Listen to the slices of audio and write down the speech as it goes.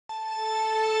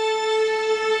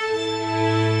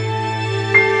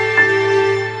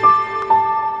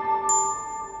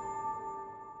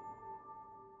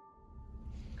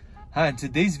Hi, in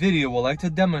today's video, we'd like to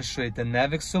demonstrate the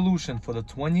NAViKS solution for the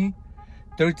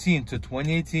 2013 to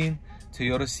 2018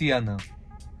 Toyota Sienna.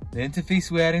 The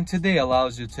interface we're adding today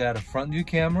allows you to add a front view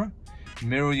camera,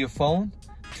 mirror your phone,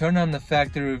 turn on the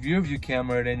factory rear view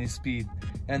camera at any speed,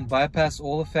 and bypass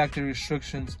all the factory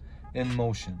restrictions in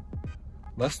motion.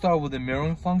 Let's start with the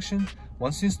mirroring function.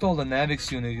 Once you install the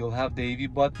NAViKS unit, you'll have the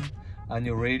AV button on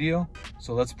your radio.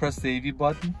 So let's press the AV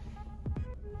button.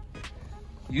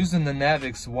 Using the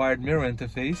NAViKS wired mirror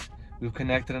interface, we've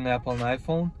connected an Apple and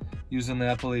iPhone using the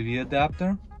Apple AV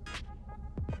adapter.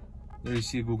 There you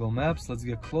see Google Maps. Let's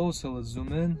get closer. Let's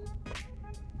zoom in.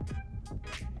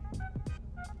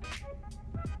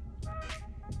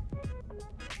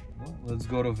 Let's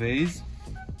go to Waze.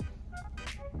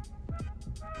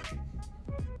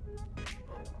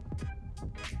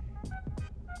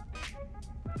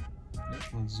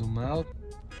 Let's zoom out.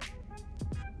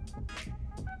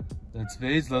 That's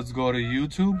Waze. Let's go to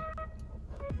YouTube.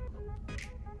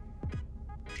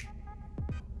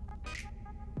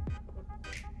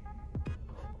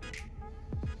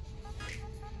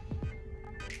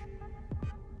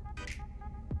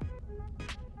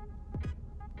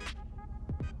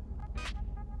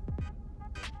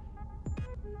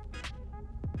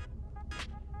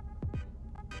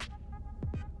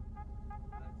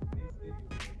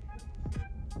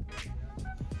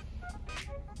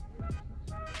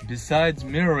 Besides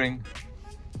mirroring,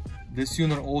 this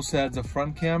unit also adds a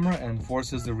front camera and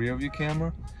forces the rear view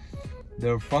camera.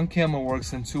 The front camera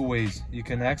works in two ways. You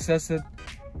can access it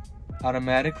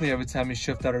automatically every time you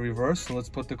shift out of reverse. So let's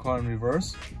put the car in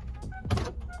reverse.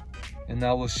 And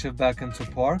now we'll shift back into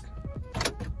park.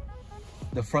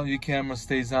 The front view camera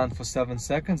stays on for 7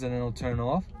 seconds and then it'll turn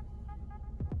off.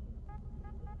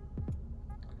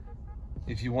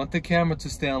 If you want the camera to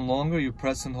stay on longer, you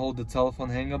press and hold the telephone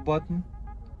hang up button.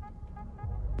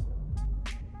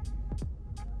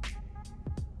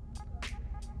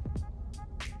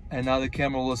 And now the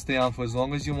camera will stay on for as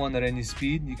long as you want at any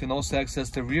speed. You can also access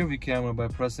the rear view camera by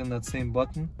pressing that same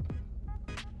button.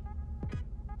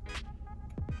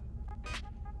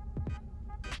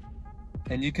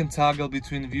 And you can toggle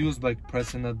between views by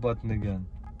pressing that button again.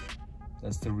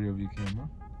 That's the rear view camera.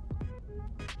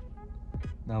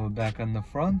 Now we're back on the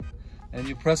front. And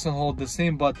you press and hold the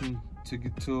same button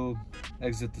to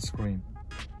exit the screen.